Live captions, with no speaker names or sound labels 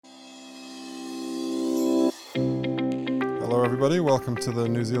Hello everybody, welcome to the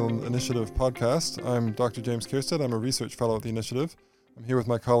New Zealand Initiative podcast. I'm Dr. James Kierstead, I'm a research fellow at the Initiative. I'm here with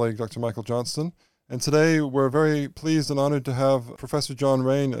my colleague Dr. Michael Johnston, and today we're very pleased and honored to have Professor John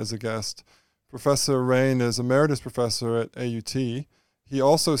Raine as a guest. Professor Raine is Emeritus Professor at AUT. He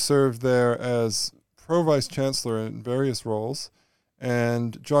also served there as Pro-Vice Chancellor in various roles.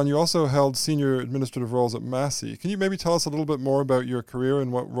 And John, you also held senior administrative roles at Massey. Can you maybe tell us a little bit more about your career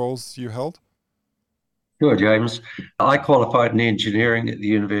and what roles you held? Sure, James. I qualified in engineering at the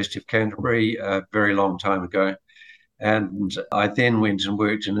University of Canterbury a very long time ago. And I then went and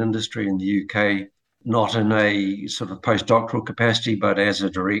worked in industry in the UK, not in a sort of postdoctoral capacity, but as a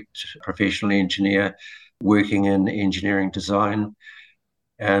direct professional engineer working in engineering design.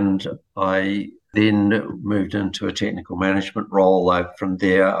 And I then moved into a technical management role. From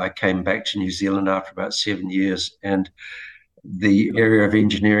there, I came back to New Zealand after about 7 years, and the area of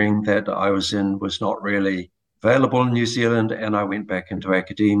engineering that I was in was not really available in New Zealand, and I went back into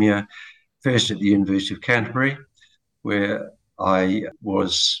academia, first at the University of Canterbury, where I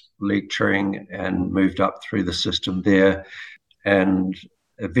was lecturing and moved up through the system there, and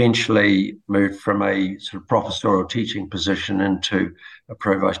eventually moved from a sort of professorial teaching position into a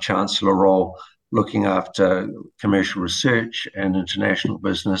Pro-Vice Chancellor role, looking after commercial research and international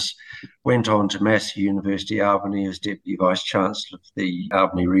business. Went on to Massey University, Albany, as Deputy Vice Chancellor of the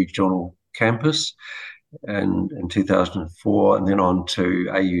Albany Regional Campus in 2004, and then on to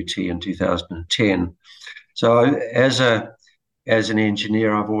AUT in 2010. So as an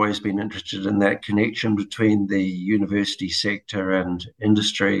engineer, I've always been interested in that connection between the university sector and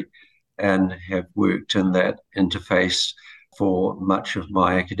industry, and have worked in that interface for much of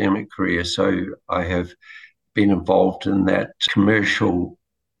my academic career. So I have been involved in that commercial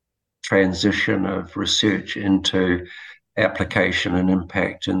transition of research into application and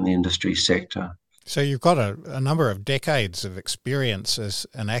impact in the industry sector. So you've got a number of decades of experience as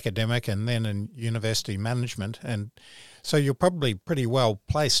an academic and then in university management, and so you're probably pretty well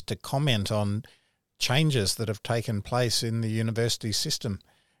placed to comment on changes that have taken place in the university system.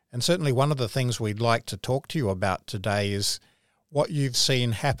 And certainly one of the things we'd like to talk to you about today is what you've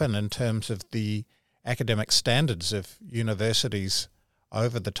seen happen in terms of the academic standards of universities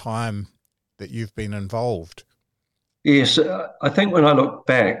over the time that you've been involved. Yes, I think when I look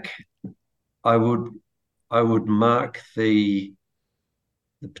back, I would mark the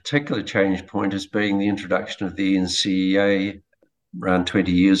particular change point as being the introduction of the NCEA around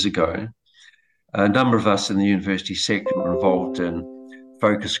 20 years ago. A number of us in the university sector were involved in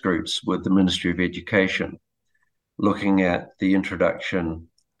focus groups with the Ministry of Education, looking at the introduction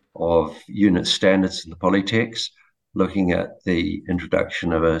of unit standards in the polytechs, looking at the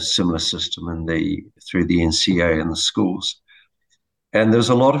introduction of a similar system through the NCEA in the schools. And there's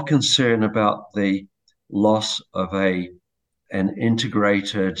a lot of concern about the loss of an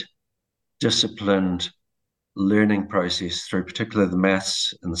integrated, disciplined learning process through particularly the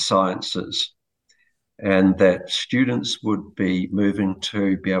maths and the sciences, and that students would be moving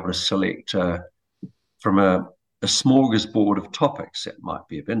to be able to select from a smorgasbord of topics that might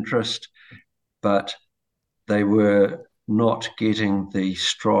be of interest, but they were not getting the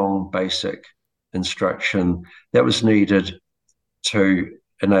strong basic instruction that was needed to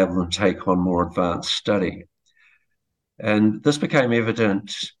enable them to take on more advanced study. And this became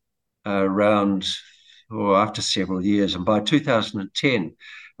evident after several years. And by 2010,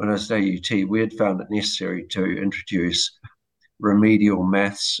 when I was at AUT, we had found it necessary to introduce remedial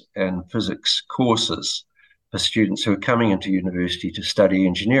maths and physics courses for students who are coming into university to study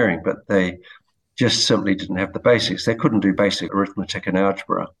engineering, but they just simply didn't have the basics. They couldn't do basic arithmetic and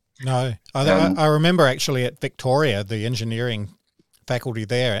algebra. No, I remember actually at Victoria, the engineering faculty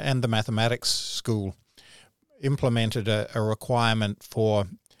there and the mathematics school implemented a requirement for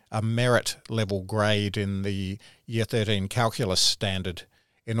a merit level grade in the Year 13 calculus standard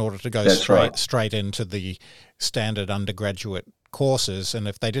in order to go straight into the standard undergraduate courses. And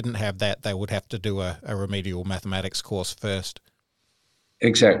if they didn't have that, they would have to do a remedial mathematics course first.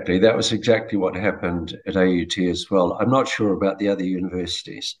 Exactly. That was exactly what happened at AUT as well. I'm not sure about the other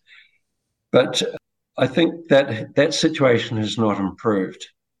universities, but I think that situation has not improved.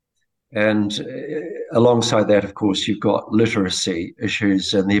 And alongside that, of course, you've got literacy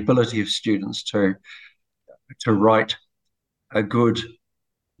issues and the ability of students to write a good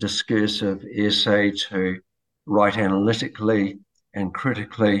discursive essay, to write analytically and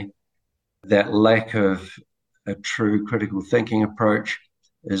critically. That lack of a true critical thinking approach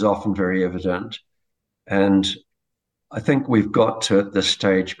is often very evident. And I think we've got to, at this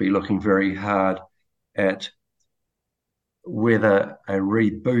stage, be looking very hard at whether a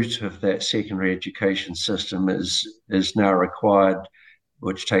reboot of that secondary education system is now required,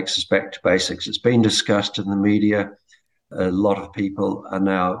 which takes us back to basics. It's been discussed in the media. A lot of people are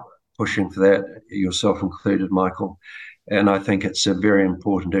now pushing for that, yourself included, Michael. And I think it's a very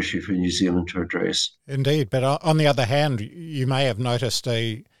important issue for New Zealand to address. Indeed. But on the other hand, you may have noticed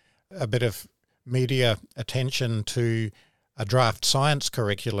a bit of media attention to a draft science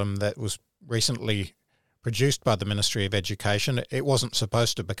curriculum that was recently produced by the Ministry of Education. It wasn't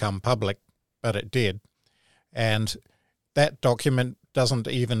supposed to become public, but it did. And that document doesn't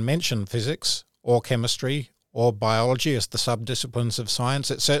even mention physics or chemistry or biology as the subdisciplines of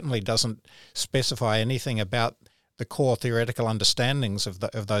science. It certainly doesn't specify anything about the core theoretical understandings of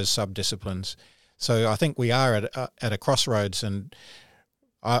those subdisciplines. So I think we are at a crossroads, and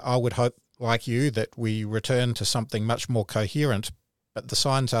I would hope, like you, that we return to something much more coherent, but the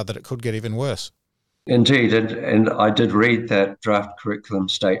signs are that it could get even worse. Indeed, and I did read that draft curriculum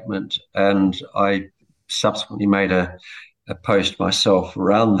statement, and I subsequently made a post myself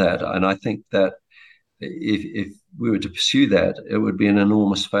around that, and I think that if we were to pursue that, it would be an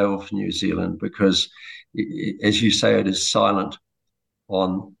enormous fail for New Zealand because, as you say, it is silent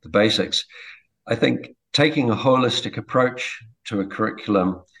on the basics. I think taking a holistic approach to a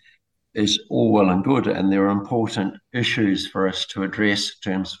curriculum is all well and good, and there are important issues for us to address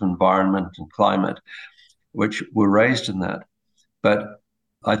in terms of environment and climate, which were raised in that. But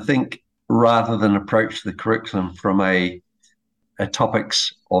I think rather than approach the curriculum from a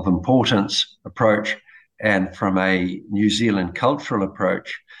topics of importance approach and from a New Zealand cultural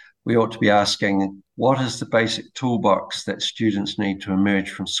approach, we ought to be asking, what is the basic toolbox that students need to emerge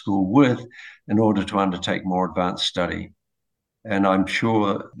from school with in order to undertake more advanced study? And I'm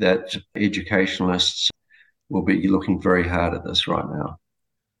sure that educationalists will be looking very hard at this right now.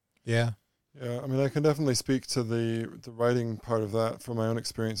 Yeah. Yeah, I mean, I can definitely speak to the writing part of that from my own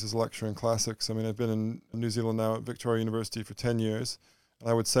experience as a lecturer in classics. I mean, I've been in New Zealand now at Victoria University for 10 years, and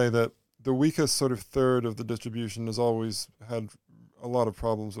I would say that the weakest sort of third of the distribution has always had a lot of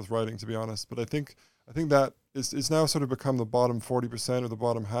problems with writing, to be honest. But I think that is now sort of become the bottom 40% or the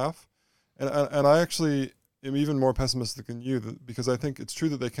bottom half. And I actually am even more pessimistic than you because I think it's true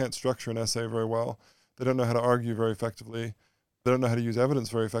that they can't structure an essay very well. They don't know how to argue very effectively. They don't know how to use evidence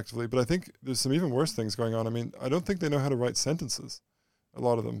very effectively. But I think there's some even worse things going on. I mean, I don't think they know how to write sentences, a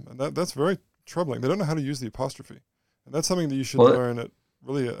lot of them. And that's very troubling. They don't know how to use the apostrophe. And that's something that you should learn at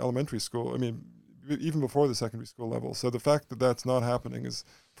really at elementary school. I mean, even before the secondary school level. So the fact that that's not happening is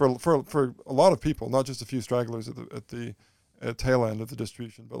for a lot of people, not just a few stragglers at the tail end of the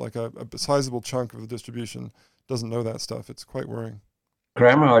distribution, but like a sizable chunk of the distribution doesn't know that stuff. It's quite worrying.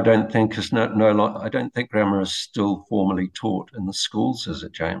 Grammar, I don't think is I don't think grammar is still formally taught in the schools, is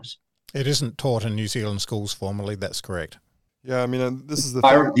it, James? It isn't taught in New Zealand schools formally. That's correct. Yeah, I mean, this is the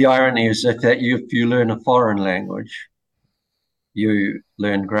thing. The irony is that if you learn a foreign language, you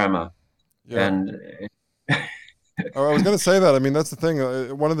learn grammar. Yeah. And I was going to say that. I mean, that's the thing.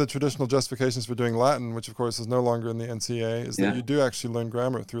 One of the traditional justifications for doing Latin, which of course is no longer in the NCA, is that you do actually learn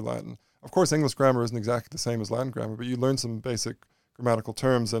grammar through Latin. Of course, English grammar isn't exactly the same as Latin grammar, but you learn some basic grammatical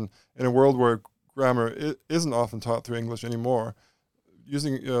terms. And in a world where grammar isn't often taught through English anymore,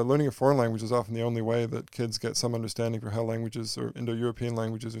 learning a foreign language is often the only way that kids get some understanding for how languages or Indo-European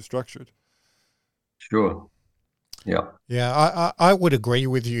languages are structured. Sure. Yeah. Yeah, I would agree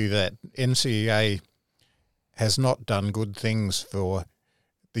with you that NCEA has not done good things for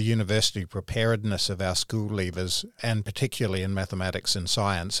the university preparedness of our school leavers, and particularly in mathematics and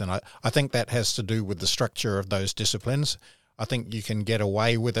science. And I think that has to do with the structure of those disciplines. I think you can get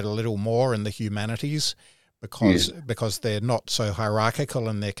away with it a little more in the humanities because they're not so hierarchical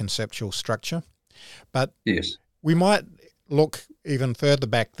in their conceptual structure. But we might look even further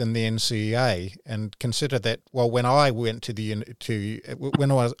back than the NCEA and consider that, well, when I went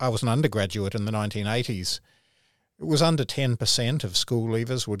when I was an undergraduate in the 1980s, it was under 10% of school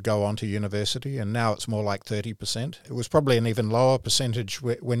leavers would go on to university, and now it's more like 30%. It was probably an even lower percentage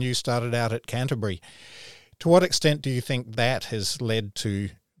when you started out at Canterbury. To what extent do you think that has led to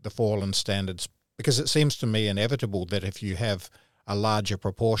the fall in standards? Because it seems to me inevitable that if you have a larger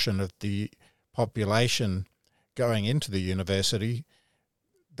proportion of the population going into the university,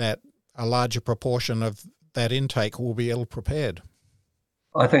 that a larger proportion of that intake will be ill-prepared.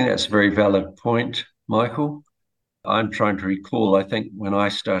 I think that's a very valid point, Michael. I'm trying to recall, I think when I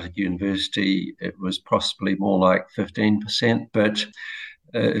started university, it was possibly more like 15%, but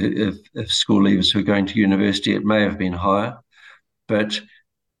if school leavers were going to university, it may have been higher. But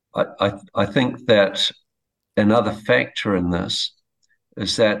I think that another factor in this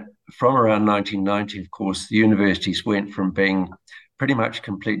is that from around 1990, of course, the universities went from being pretty much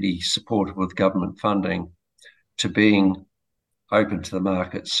completely supported with government funding to being open to the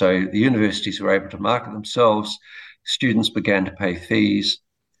market. So the universities were able to market themselves. Students began to pay fees.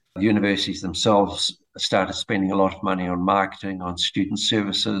 The universities themselves started spending a lot of money on marketing, on student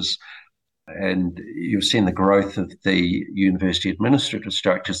services. And you've seen the growth of the university administrative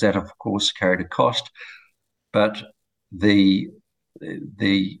structures that, of course, carried a cost. But the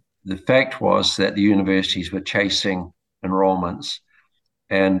fact was that the universities were chasing enrollments,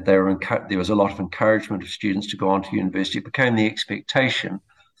 and there was a lot of encouragement of students to go on to university. It became the expectation,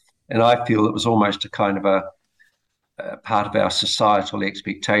 and I feel it was almost a kind of a part of our societal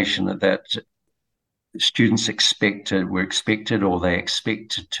expectation that students were expected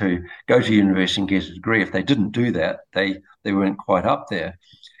to go to university and get a degree. If they didn't do that, they weren't quite up there.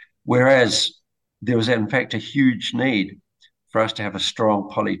 Whereas there was, in fact, a huge need for us to have a strong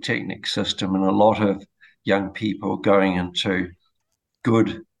polytechnic system and a lot of young people going into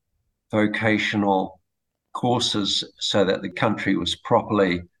good vocational courses so that the country was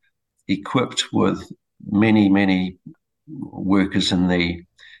properly equipped with many workers in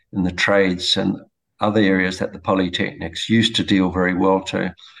the trades and other areas that the polytechnics used to deal very well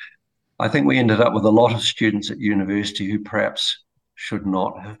to. I think we ended up with a lot of students at university who perhaps should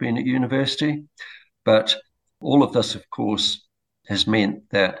not have been at university. But all of this, of course, has meant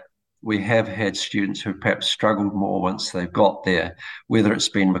that we have had students who perhaps struggled more once they've got there, whether it's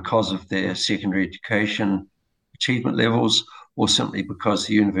been because of their secondary education achievement levels or simply because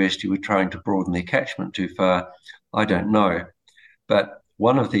the university were trying to broaden their catchment too far. I don't know. But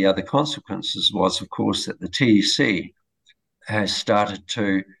one of the other consequences was, of course, that the TEC has started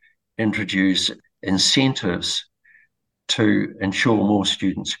to introduce incentives to ensure more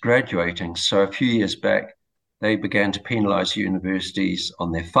students graduating. So a few years back, they began to penalise universities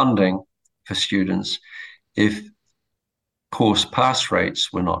on their funding for students if course pass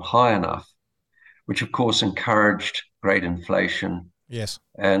rates were not high enough, which of course encouraged great inflation. Yes.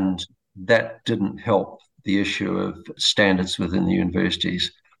 And that didn't help the issue of standards within the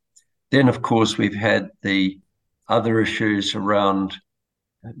universities. Then, of course, we've had the other issues around,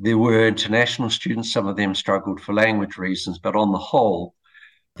 there were international students, some of them struggled for language reasons, but on the whole,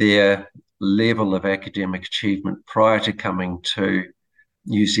 their level of academic achievement prior to coming to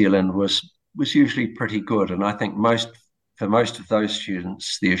New Zealand was usually pretty good. And I think for most of those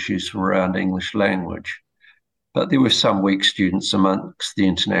students, the issues were around English language. But there were some weak students amongst the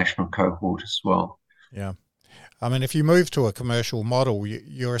international cohort as well. Yeah. I mean, if you move to a commercial model,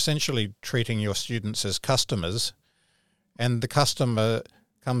 you're essentially treating your students as customers, and the customer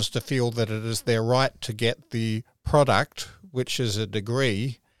comes to feel that it is their right to get the product, which is a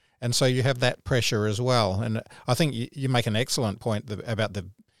degree, and so you have that pressure as well. And I think you make an excellent point about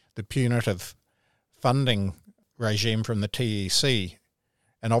the punitive funding regime from the TEC,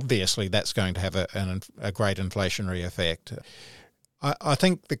 and obviously that's going to have a great inflationary effect. I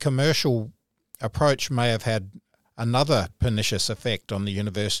think the commercial approach may have had another pernicious effect on the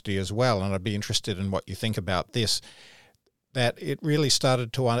university as well, and I'd be interested in what you think about this, that it really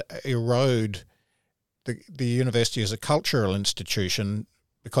started to erode the university as a cultural institution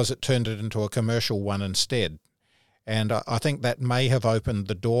because it turned it into a commercial one instead. And I think that may have opened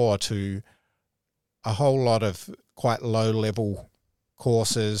the door to a whole lot of quite low-level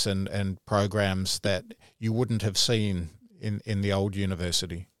courses and programs that you wouldn't have seen in the old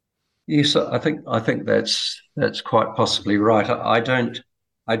university. Yes, I think that's quite possibly right. I don't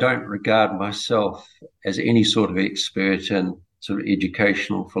regard myself as any sort of expert in sort of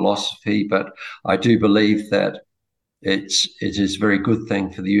educational philosophy, but I do believe that it is a very good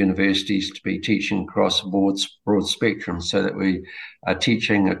thing for the universities to be teaching across a broad spectrum, so that we are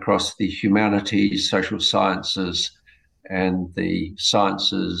teaching across the humanities, social sciences, and the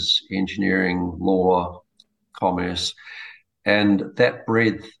sciences, engineering, law, commerce. And that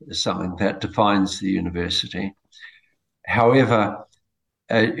breadth is something that defines the university. However,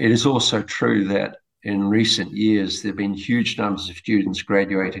 it is also true that in recent years, there have been huge numbers of students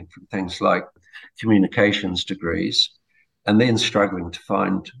graduating from things like communications degrees and then struggling to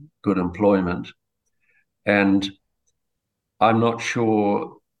find good employment. And I'm not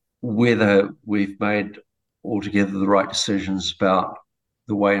sure whether we've made altogether the right decisions about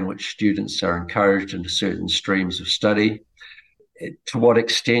the way in which students are encouraged into certain streams of study. To what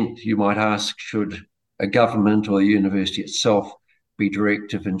extent, you might ask, should a government or the university itself be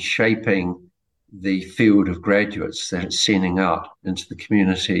directive in shaping the field of graduates that it's sending out into the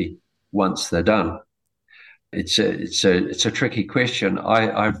community once they're done? It's a tricky question.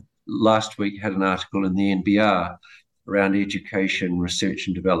 I've last week had an article in the NBR around education, research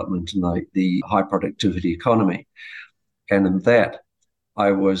and development, and the high productivity economy. And in that,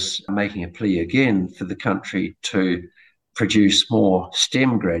 I was making a plea again for the country to produce more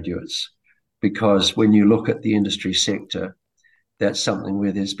STEM graduates, because when you look at the industry sector, that's something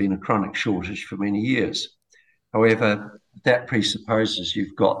where there's been a chronic shortage for many years. However, that presupposes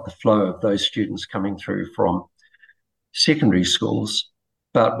you've got the flow of those students coming through from secondary schools,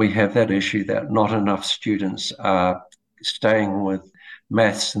 but we have that issue that not enough students are staying with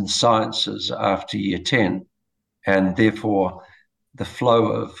maths and sciences after year 10, and therefore the flow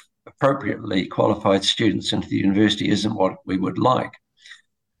of appropriately qualified students into the university isn't what we would like.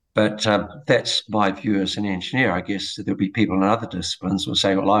 But that's my view as an engineer. I guess there'll be people in other disciplines who will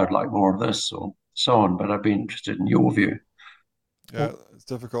say, well, I would like more of this or so on, but I'd be interested in your view. Yeah, it's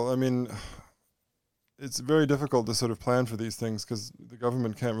difficult. I mean, it's very difficult to sort of plan for these things because the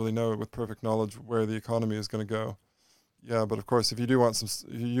government can't really know with perfect knowledge where the economy is going to go. Yeah, but of course, if you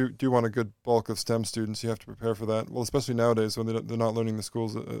do want a good bulk of STEM students, you have to prepare for that. Well, especially nowadays when they're not learning the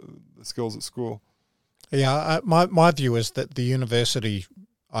skills at school. Yeah, my view is that the university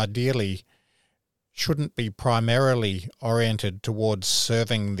ideally shouldn't be primarily oriented towards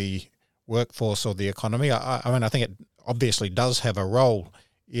serving the workforce or the economy. I mean, I think it obviously does have a role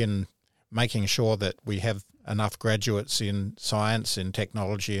in making sure that we have enough graduates in science, in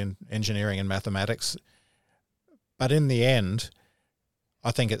technology, and engineering and mathematics. But in the end,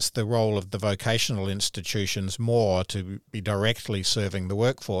 I think it's the role of the vocational institutions more to be directly serving the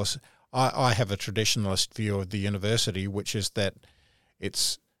workforce. I have a traditionalist view of the university, which is that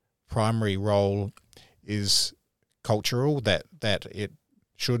its primary role is cultural, that it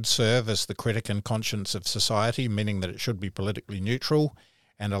should serve as the critic and conscience of society, meaning that it should be politically neutral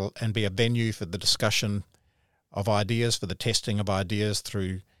and be a venue for the discussion of ideas, for the testing of ideas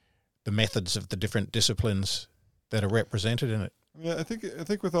through the methods of the different disciplines that are represented in it. Yeah, I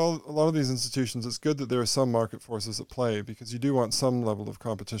think with a lot of these institutions, it's good that there are some market forces at play because you do want some level of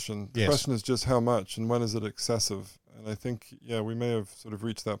competition. The question is just how much and when is it excessive? And I think, we may have sort of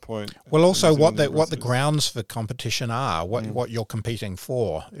reached that point. Well, also what the grounds for competition are, what you're competing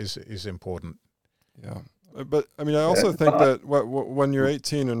for is important. Yeah. But, I mean, I also think that when you're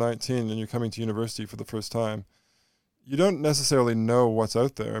 18 or 19 and you're coming to university for the first time, you don't necessarily know what's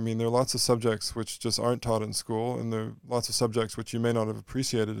out there. I mean, there are lots of subjects which just aren't taught in school, and there are lots of subjects which you may not have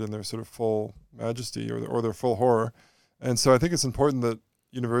appreciated in their sort of full majesty or their full horror. And so I think it's important that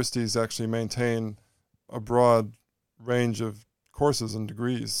universities actually maintain a broad range of courses and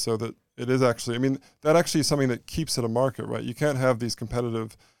degrees so that it is actually, I mean, that actually is something that keeps it a market, right? You can't have these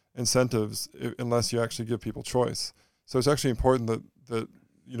competitive incentives unless you actually give people choice. So it's actually important that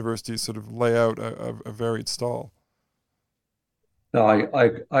universities sort of lay out a varied stall. No,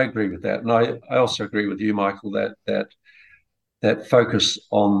 I agree with that. And I also agree with you, Michael, that focus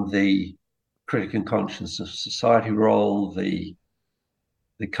on the critic and conscience of society role, the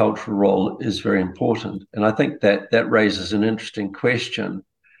cultural role is very important. And I think that raises an interesting question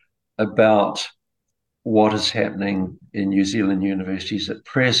about what is happening in New Zealand universities at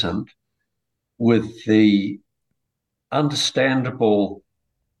present with the understandable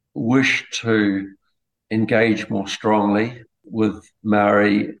wish to engage more strongly with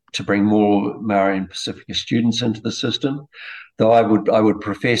Maori, to bring more Maori and Pacifica students into the system. Though I would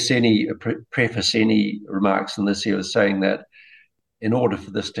preface any remarks in this here as saying that in order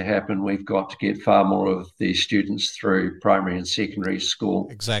for this to happen, we've got to get far more of these students through primary and secondary school.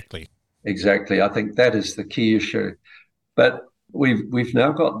 Exactly. I think that is the key issue. But we've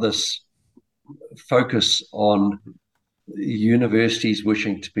now got this focus on universities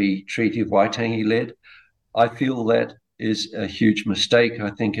wishing to be Treaty of Waitangi led. I feel that is a huge mistake.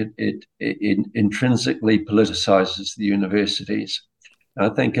 I think it intrinsically politicizes the universities. I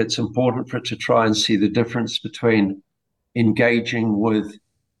think it's important for it to try and see the difference between engaging with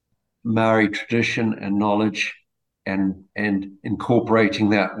Maori tradition and knowledge and incorporating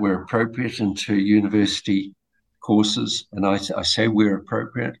that where appropriate into university courses. And I say where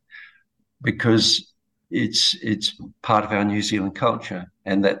appropriate because it's part of our New Zealand culture,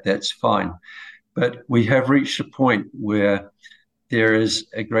 and that's fine. But we have reached a point where there is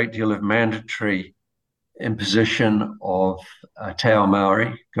a great deal of mandatory imposition of te ao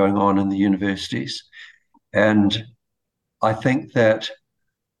Māori going on in the universities. And I think that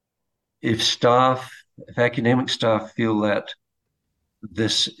if academic staff feel that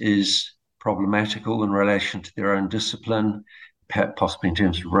this is problematical in relation to their own discipline, possibly in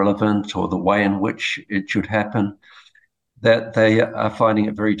terms of relevant or the way in which it should happen, that they are finding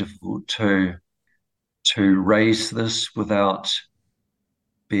it very difficult to raise this without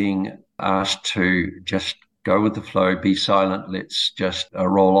being asked to just go with the flow, be silent, let's just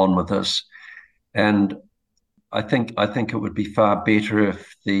roll on with this. And I think it would be far better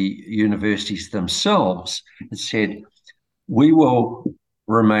if the universities themselves had said, we will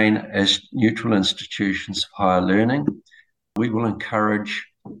remain as neutral institutions of higher learning. We will encourage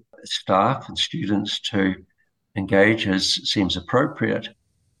staff and students to engage as seems appropriate,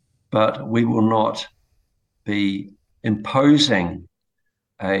 but we will not be imposing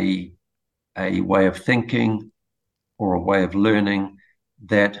a way of thinking or a way of learning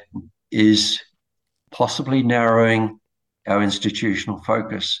that is possibly narrowing our institutional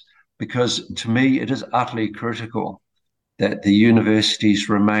focus. Because to me, it is utterly critical that the universities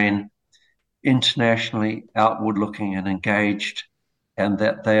remain internationally outward-looking and engaged, and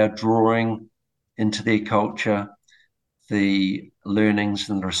that they are drawing into their culture the learnings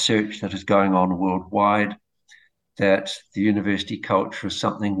and the research that is going on worldwide, that the university culture is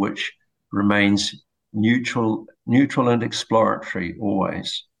something which remains neutral and exploratory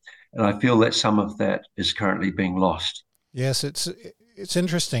always. And I feel that some of that is currently being lost. Yes, it's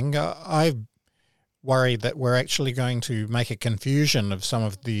interesting. I worry that we're actually going to make a confusion of some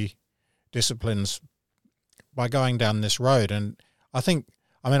of the disciplines by going down this road. And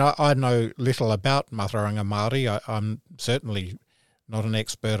I know little about Mataranga Māori. I'm certainly not an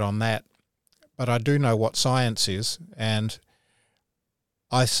expert on that, but I do know what science is, and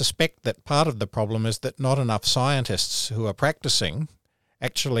I suspect that part of the problem is that not enough scientists who are practicing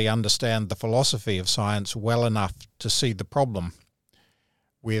actually understand the philosophy of science well enough to see the problem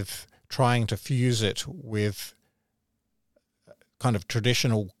with trying to fuse it with kind of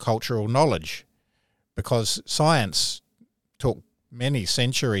traditional cultural knowledge, because science took many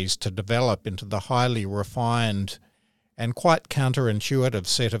centuries to develop into the highly refined and quite counterintuitive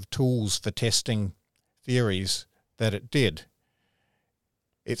set of tools for testing theories that it did.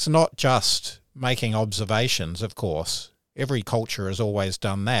 It's not just making observations, of course. Every culture has always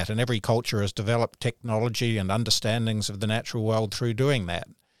done that, and every culture has developed technology and understandings of the natural world through doing that.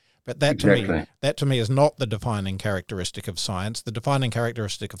 But that to me is not the defining characteristic of science. The defining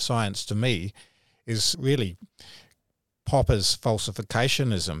characteristic of science to me is really Popper's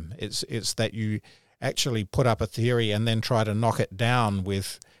falsificationism. It's that you actually put up a theory and then try to knock it down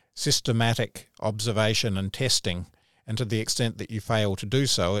with systematic observation and testing, and to the extent that you fail to do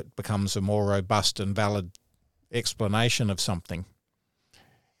so, it becomes a more robust and valid explanation of something.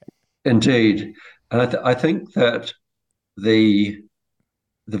 Indeed. And I think that the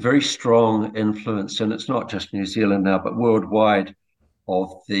very strong influence, and it's not just New Zealand now, but worldwide,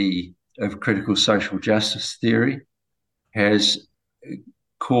 of critical social justice theory has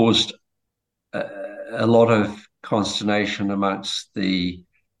caused a lot of consternation amongst the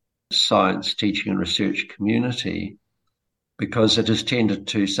science teaching and research community, because it has tended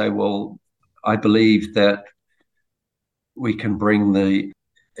to say, well, I believe that we can bring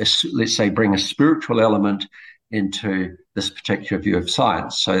bring a spiritual element into this particular view of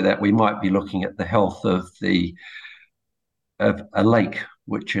science, so that we might be looking at the health of a lake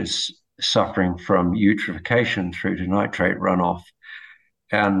which is suffering from eutrophication through to nitrate runoff.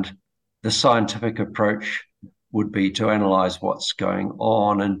 And the scientific approach would be to analyze what's going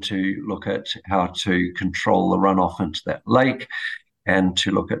on and to look at how to control the runoff into that lake, and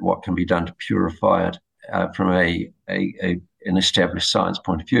to look at what can be done to purify it from an established science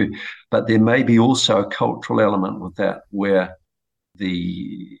point of view. But there may be also a cultural element with that, where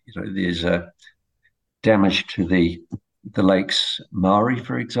there's a damage to the lake's Maori,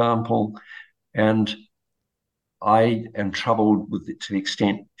 for example, and I am troubled with it to the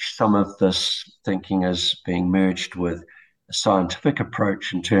extent some of this thinking is being merged with a scientific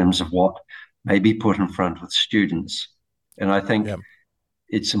approach in terms of what may be put in front of students. And I think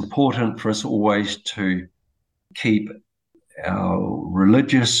it's important for us always to keep our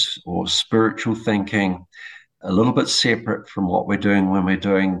religious or spiritual thinking a little bit separate from what we're doing when we're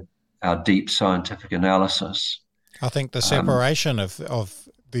doing our deep scientific analysis. I think the separation of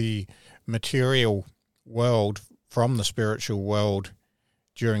the material world from the spiritual world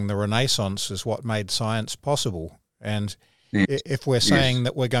during the Renaissance is what made science possible. And if we're saying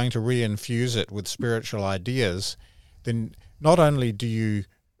that we're going to reinfuse it with spiritual ideas, then not only do you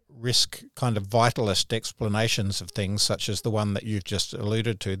risk kind of vitalist explanations of things, such as the one that you've just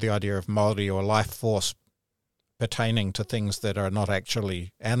alluded to, the idea of Māori or life force pertaining to things that are not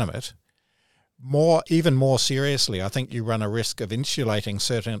actually animate. Even more seriously, I think you run a risk of insulating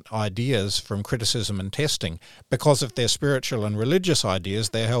certain ideas from criticism and testing, because if they're spiritual and religious ideas,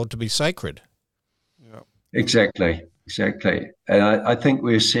 they're held to be sacred. Yeah, exactly. And I think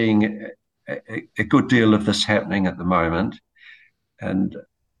we're seeing a good deal of this happening at the moment. And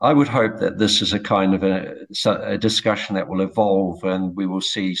I would hope that this is a kind of a discussion that will evolve, and we will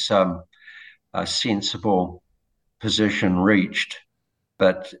see some sensible position reached.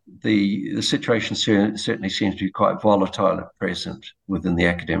 But the situation certainly seems to be quite volatile at present within the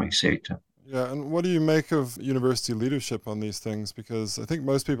academic sector. Yeah, and what do you make of university leadership on these things? Because I think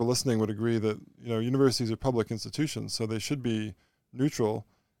most people listening would agree that, universities are public institutions, so they should be neutral.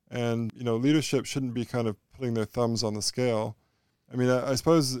 And, leadership shouldn't be kind of putting their thumbs on the scale. I mean, I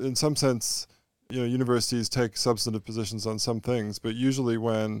suppose in some sense, universities take substantive positions on some things, but usually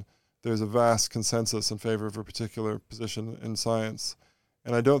when there's a vast consensus in favor of a particular position in science,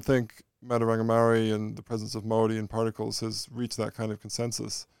 and I don't think Matarangamari and the presence of Maori in particles has reached that kind of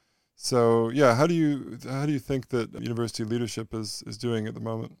consensus. So yeah, how do you think that university leadership is doing at the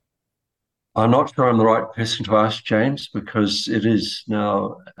moment? I'm not sure I'm the right person to ask, James, because it is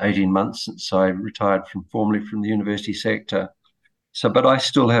now 18 months since I retired formally from the university sector. But I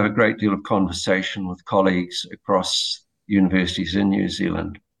still have a great deal of conversation with colleagues across universities in New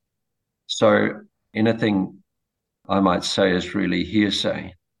Zealand. So anything I might say is really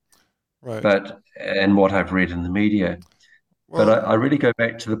hearsay, Right. and what I've read in the media. Well, But I really go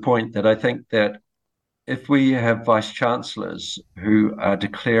back to the point that I think that if we have vice chancellors who are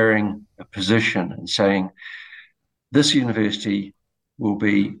declaring a position and saying this university will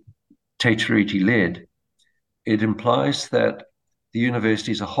be Te Tiriti led, it implies that the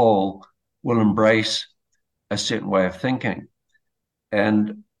university as a whole will embrace a certain way of thinking.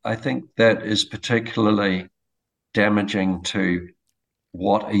 And I think that is particularly damaging to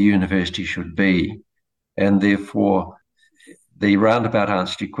what a university should be. And therefore, the roundabout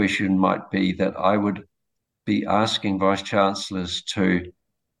answer to your question might be that I would be asking vice chancellors to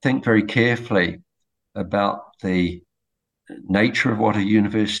think very carefully about the nature of what a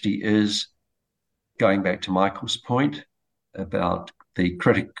university is, going back to Michael's point about the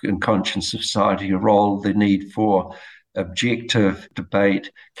critic and conscience society role, the need for objective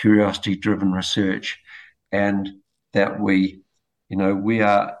debate, curiosity-driven research, and that we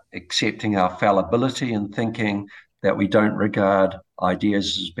are accepting our fallibility in thinking, that we don't regard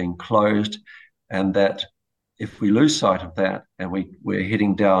ideas as being closed, and that if we lose sight of that and we're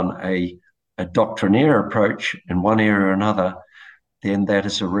heading down a doctrinaire approach in one area or another, then that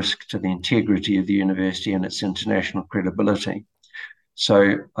is a risk to the integrity of the university and its international credibility.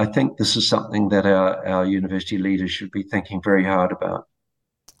 So I think this is something that our university leaders should be thinking very hard about.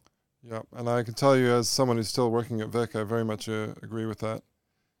 yeah, and I can tell you as someone who's still working at Vic, I very much agree with that.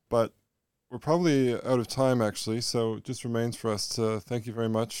 But we're probably out of time, actually, so it just remains for us to thank you very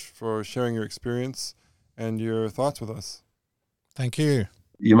much for sharing your experience and your thoughts with us. Thank you.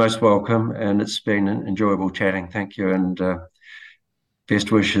 You're most welcome, and it's been enjoyable chatting. Thank you, and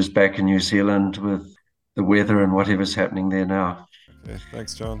best wishes back in New Zealand with the weather and whatever's happening there now. Okay,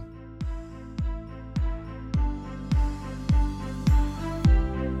 thanks, John.